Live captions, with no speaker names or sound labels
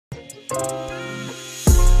What's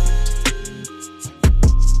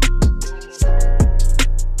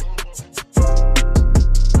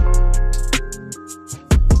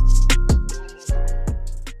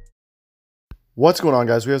going on,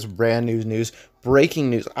 guys? We have some brand new news, breaking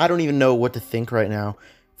news. I don't even know what to think right now.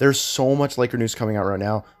 There's so much Laker news coming out right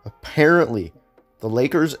now. Apparently, the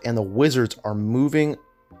Lakers and the Wizards are moving,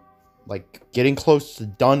 like getting close to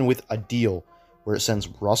done with a deal where it sends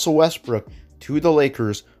Russell Westbrook to the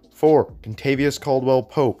Lakers for Kentavious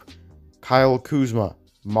Caldwell-Pope, Kyle Kuzma,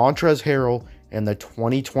 Montrezl Harrell, and the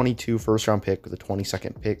 2022 first-round pick, the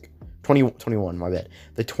 22nd pick, 2021, my bad,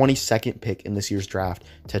 the 22nd pick in this year's draft,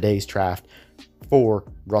 today's draft, for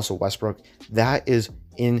Russell Westbrook. That is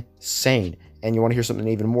insane. And you want to hear something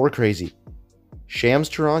even more crazy?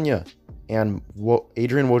 Shams Charania and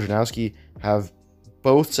Adrian Wojnarowski have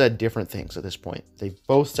both said different things at this point. They've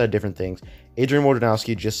both said different things. Adrian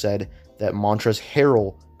Wojnarowski just said that Montrezl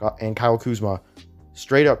Harrell and Kyle Kuzma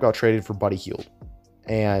straight up got traded for Buddy Hield.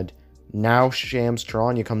 And now Shams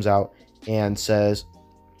Charania comes out and says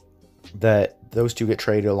that those two get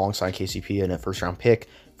traded alongside KCP and a first-round pick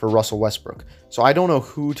for Russell Westbrook. So I don't know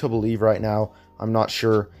who to believe right now. I'm not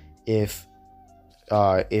sure if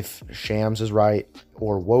Shams is right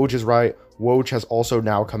or Woj is right. Woj has also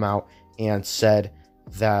now come out and said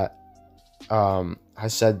that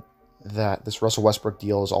this Russell Westbrook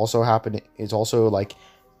deal is also happening. Is also like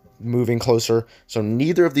moving closer. So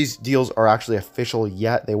neither of these deals are actually official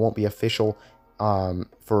yet. They won't be official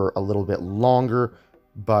for a little bit longer.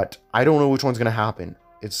 But I don't know which one's going to happen.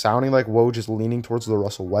 It's sounding like Woj is leaning towards the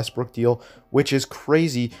Russell Westbrook deal, which is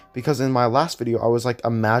crazy because in my last video, I was like,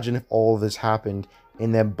 imagine if all of this happened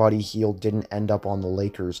and then Buddy Hield didn't end up on the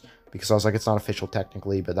Lakers, because I was like, it's not official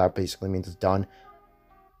technically, but that basically means it's done.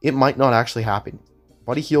 It might not actually happen.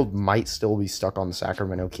 Buddy Hield might still be stuck on the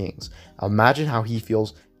Sacramento Kings. Imagine how he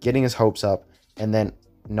feels getting his hopes up and then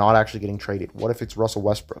not actually getting traded. What if it's Russell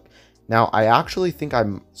Westbrook? Now, I actually think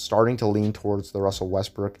I'm starting to lean towards the Russell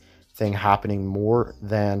Westbrook thing happening more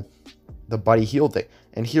than the Buddy Hield thing.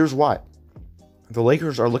 And here's why. The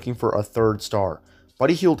Lakers are looking for a third star.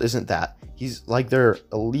 Buddy Hield isn't that. He's like their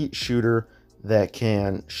elite shooter that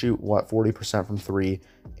can shoot, 40% from three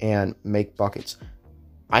and make buckets.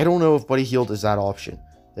 I don't know if Buddy Hield is that option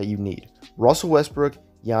that you need. Russell Westbrook,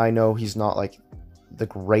 yeah, I know he's not like the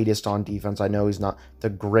greatest on defense. I know he's not the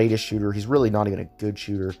greatest shooter. He's really not even a good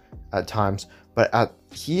shooter at times, but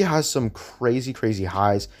he has some crazy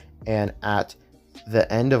highs. And at the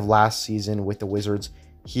end of last season with the Wizards,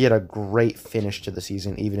 he had a great finish to the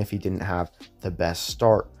season, even if he didn't have the best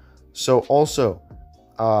start. So also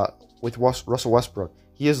with Russell Westbrook,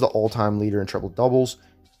 he is the all-time leader in triple doubles.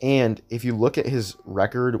 And if you look at his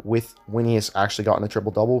record with when he has actually gotten a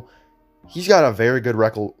triple double, he's got a very good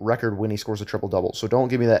record when he scores a triple double. So don't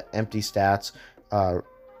give me that empty stats,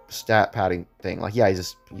 stat padding thing. Like, yeah, he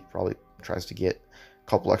probably tries to get a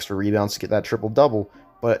couple extra rebounds to get that triple double,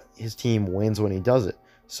 but his team wins when he does it.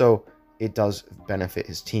 So it does benefit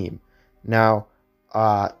his team. Now,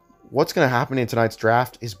 what's going to happen in tonight's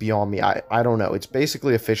draft is beyond me. I don't know. It's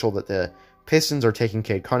basically official that the Pistons are taking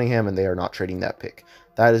Cade Cunningham and they are not trading that pick.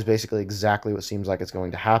 That is basically exactly what seems like it's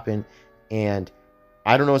going to happen. And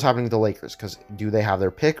I don't know what's happening with the Lakers, because do they have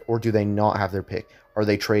their pick or do they not have their pick? Are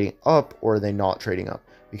they trading up or are they not trading up?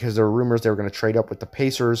 Because there are rumors they were going to trade up with the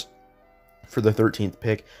Pacers for the 13th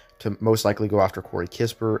pick to most likely go after Corey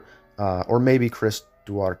Kispert or maybe Chris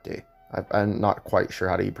Duarte. I'm not quite sure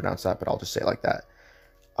how do you pronounce that, but I'll just say it like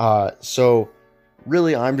that. So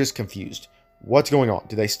really, I'm just confused. What's going on?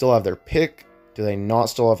 Do they still have their pick? Do they not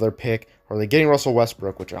still have their pick? Are they getting Russell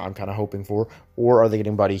Westbrook, which I'm kind of hoping for, or are they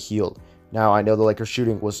getting Buddy Hield? Now, I know the Lakers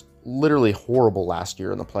shooting was literally horrible last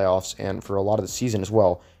year in the playoffs and for a lot of the season as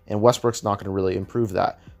well, and Westbrook's not going to really improve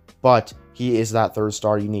that. But he is that third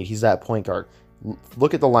star you need. He's that point guard.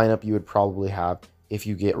 Look at the lineup you would probably have if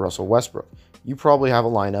you get Russell Westbrook. You probably have a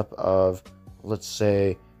lineup of, let's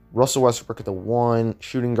say, Russell Westbrook at the 1,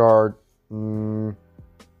 shooting guard.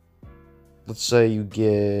 Let's say you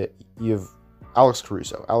have Alex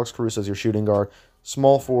Caruso. Alex Caruso is your shooting guard.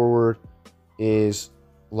 Small forward is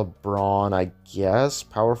LeBron, I guess.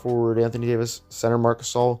 Power forward, Anthony Davis. Center, Marc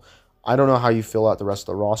Gasol. I don't know how you fill out the rest of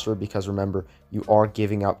the roster, because remember, you are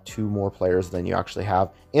giving up 2 more players than you actually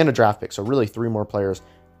have and a draft pick. So really 3 more players,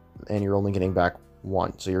 and you're only getting back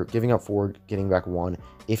 1. So you're giving up 4, getting back 1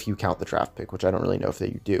 if you count the draft pick, which I don't really know if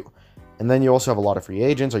you do. And then you also have a lot of free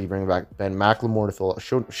agents. Are you bringing back Ben McLemore to fill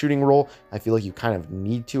a shooting role? I feel like you kind of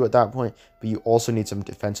need to at that point, but you also need some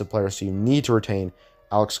defensive players, so you need to retain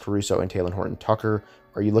Alex Caruso and Talen Horton-Tucker.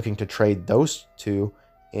 Are you looking to trade those two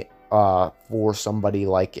for somebody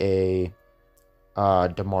like a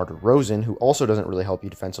DeMar DeRozan, who also doesn't really help you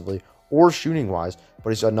defensively or shooting wise, but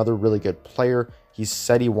he's another really good player. He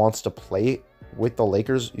said he wants to play with the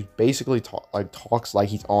Lakers. He basically talks like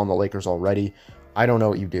he's on the Lakers already. I don't know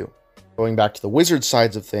what you do. Going back to the Wizards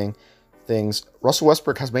sides of things, Russell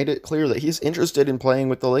Westbrook has made it clear that he's interested in playing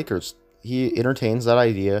with the Lakers. He entertains that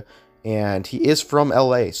idea, and he is from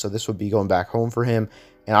LA, so this would be going back home for him.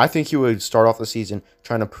 And I think he would start off the season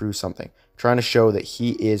trying to prove something, trying to show that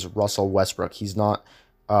he is Russell Westbrook. He's not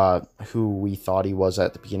who we thought he was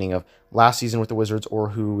at the beginning of last season with the Wizards, or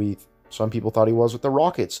who some people thought he was with the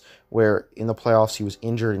Rockets, where in the playoffs he was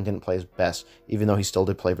injured and didn't play his best, even though he still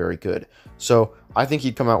did play very good. So I think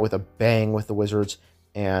he'd come out with a bang with the Wizards,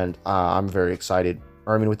 and I'm very excited.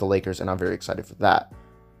 With the Lakers, and I'm very excited for that.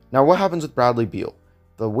 Now, what happens with Bradley Beal?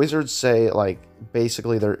 The Wizards say,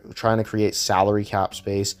 basically they're trying to create salary cap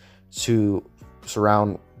space to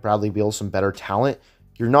surround Bradley Beal with some better talent.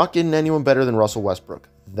 You're not getting anyone better than Russell Westbrook.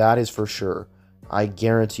 That is for sure. I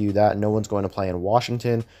guarantee you that. No one's going to play in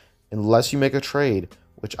Washington unless you make a trade,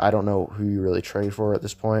 which I don't know who you really trade for at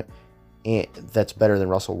this point, and that's better than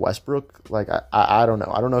Russell Westbrook. I don't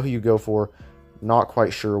know. I don't know who you go for. Not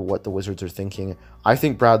quite sure what the Wizards are thinking. I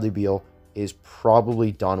think Bradley Beal is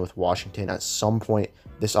probably done with Washington at some point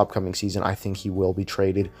this upcoming season. I think he will be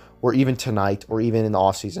traded, or even tonight, or even in the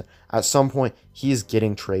offseason. At some point, he is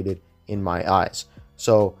getting traded in my eyes.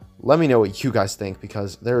 So let me know what you guys think,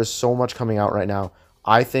 because there is so much coming out right now.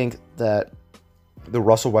 I think that the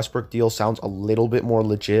Russell Westbrook deal sounds a little bit more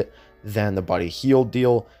legit than the Buddy Hield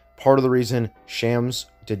deal. Part of the reason Shams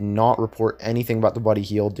did not report anything about the Buddy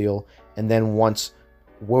Hield deal, and then once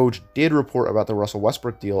Woj did report about the Russell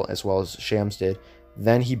Westbrook deal, as well as Shams did,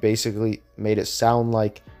 then he basically made it sound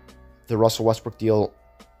like the Russell Westbrook deal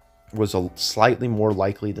was slightly more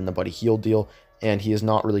likely than the Buddy Hield deal, and he is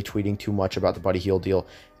not really tweeting too much about the Buddy Hield deal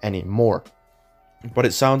anymore. But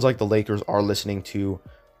it sounds like the Lakers are listening to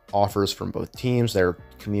offers from both teams. They're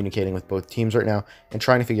communicating with both teams right now and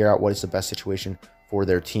trying to figure out what is the best situation for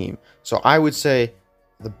their team. So I would say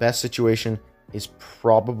the best situation is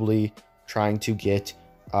probably trying to get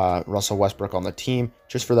Russell Westbrook on the team,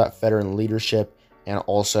 just for that veteran leadership and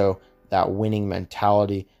also that winning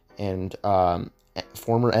mentality, and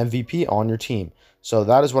former MVP on your team. So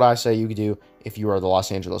that is what I say you could do if you are the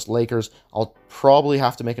Los Angeles Lakers. I'll probably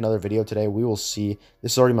have to make another video today. We will see.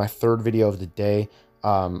 This is already my third video of the day.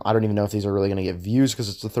 I don't even know if these are really going to get views because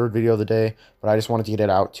it's the third video of the day, but I just wanted to get it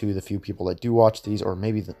out to the few people that do watch these, or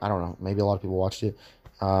maybe, I don't know, maybe a lot of people watched it.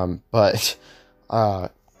 But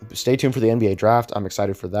stay tuned for the NBA draft. I'm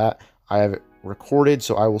excited for that. I have it recorded,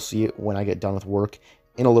 so I will see it when I get done with work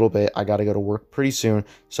in a little bit. I got to go to work pretty soon.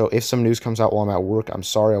 So if some news comes out while I'm at work, I'm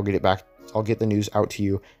sorry. I'll get it back. I'll get the news out to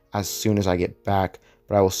you as soon as I get back.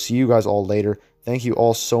 But I will see you guys all later. Thank you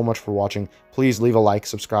all so much for watching. Please leave a like,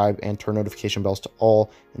 subscribe, and turn notification bells to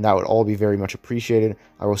all, and that would all be very much appreciated.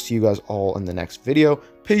 I will see you guys all in the next video.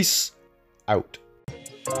 Peace out.